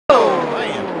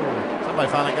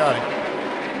somebody finally got him.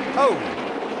 Oh,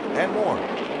 and more.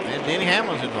 And Denny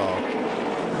Hamlin's involved.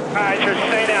 All right, sir,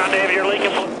 stay down, David. You're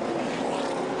leaking.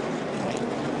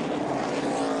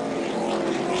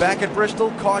 Back at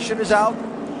Bristol, caution is out.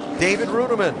 David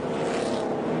Reutimann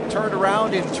turned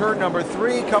around in turn number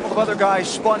 3. A couple of other guys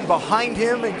spun behind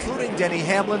him, including Denny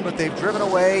Hamlin, but they've driven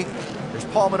away. There's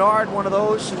Paul Menard, one of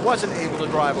those who wasn't able to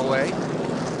drive away.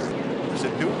 Is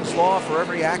it Newton's law? For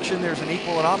every action, there's an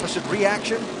equal and opposite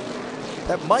reaction?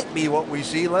 That might be what we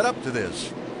see led up to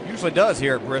this. Usually does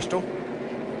here at Bristol.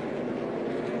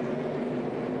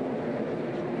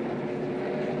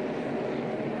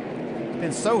 It's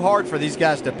been so hard for these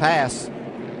guys to pass.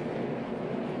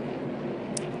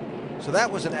 So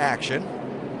that was an action.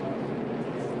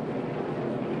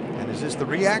 And is this the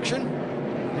reaction?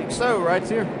 I think so, right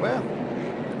here. Well,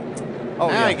 oh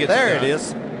Now yeah, he gets there it it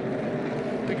is.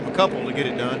 Pick him a couple to get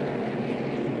it done.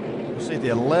 We'll see the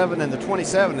 11 and the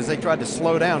 27 as they tried to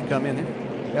slow down come in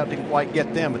here. Yeah, didn't quite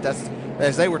get them, but that's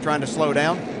as they were trying to slow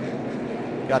down.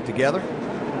 Got together.